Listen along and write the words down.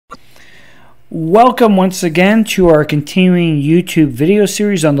Welcome once again to our continuing YouTube video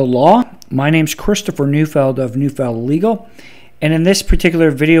series on the law. My name is Christopher Neufeld of Neufeld Legal, and in this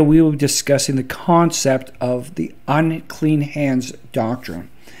particular video we will be discussing the concept of the unclean hands doctrine.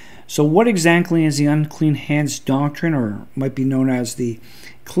 So what exactly is the unclean hands doctrine, or might be known as the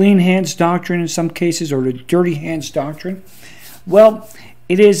clean hands doctrine in some cases, or the dirty hands doctrine? Well,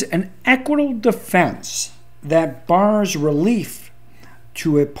 it is an equitable defense that bars relief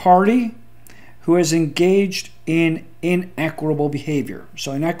to a party who has engaged in inequitable behavior.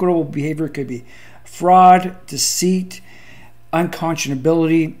 So inequitable behavior could be fraud, deceit,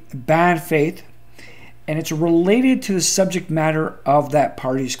 unconscionability, bad faith, and it's related to the subject matter of that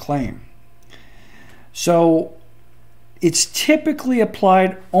party's claim. So it's typically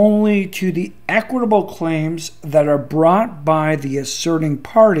applied only to the equitable claims that are brought by the asserting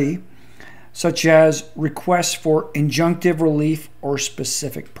party, such as requests for injunctive relief or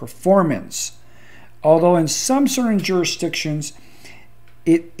specific performance. Although in some certain jurisdictions,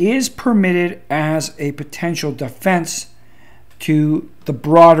 it is permitted as a potential defense to the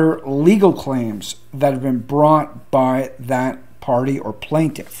broader legal claims that have been brought by that party or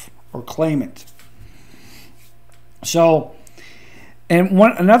plaintiff or claimant. So, and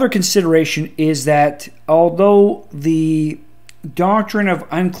another consideration is that although the doctrine of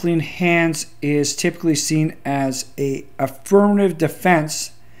unclean hands is typically seen as an affirmative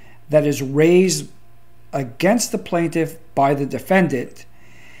defense that is raised against the plaintiff by the defendant,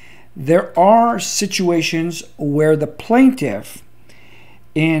 there are situations where the plaintiff,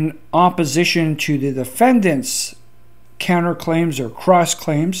 in opposition to the defendant's counterclaims or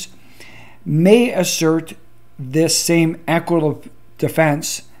cross-claims, may assert this same equitable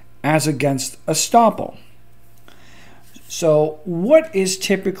defense as against estoppel. So what is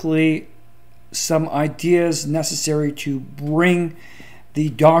typically some ideas necessary to bring the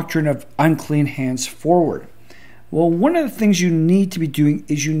doctrine of unclean hands forward? Well, one of the things you need to be doing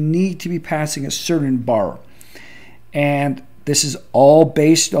is you need to be passing a certain bar. And this is all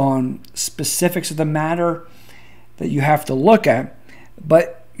based on specifics of the matter that you have to look at.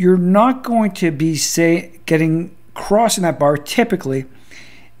 But you're not going to be crossing that bar typically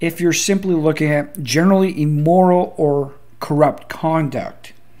if you're simply looking at generally immoral or corrupt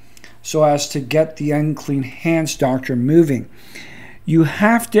conduct, so as to get the unclean hands doctrine moving. You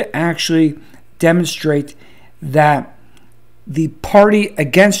have to actually demonstrate that the party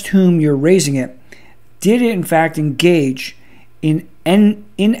against whom you're raising it did in fact engage in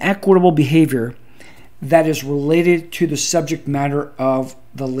inequitable behavior that is related to the subject matter of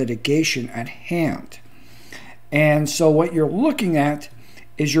the litigation at hand. And so what you're looking at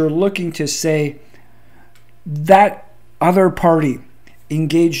is you're looking to say that other party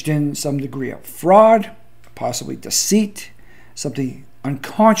engaged in some degree of fraud, possibly deceit, something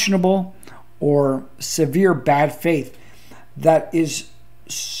unconscionable, or severe bad faith that is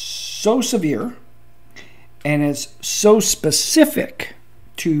so severe and is so specific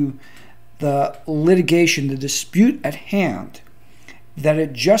to the litigation, the dispute at hand, that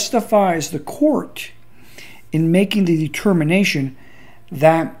it justifies the court in making the determination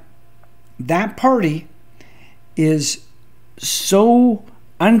that that party is so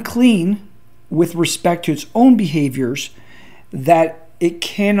unclean with respect to its own behaviors that it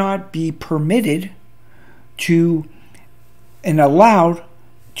cannot be permitted to and allowed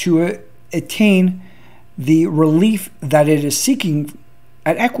to attain the relief that it is seeking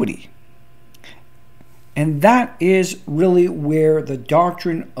at equity. And that is really where the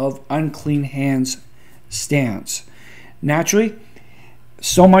doctrine of unclean hands stands. Naturally,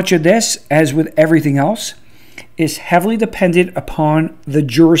 so much of this, as with everything else, is heavily dependent upon the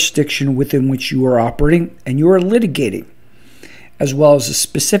jurisdiction within which you are operating and you are litigating, as well as the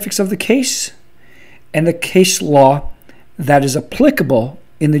specifics of the case and the case law that is applicable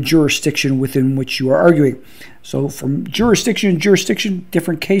in the jurisdiction within which you are arguing. So from jurisdiction to jurisdiction,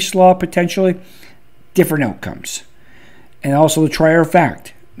 different case law, potentially different outcomes. And also the trier of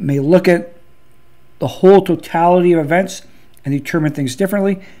fact may look at the whole totality of events and determine things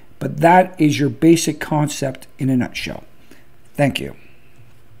differently, but that is your basic concept in a nutshell. Thank you.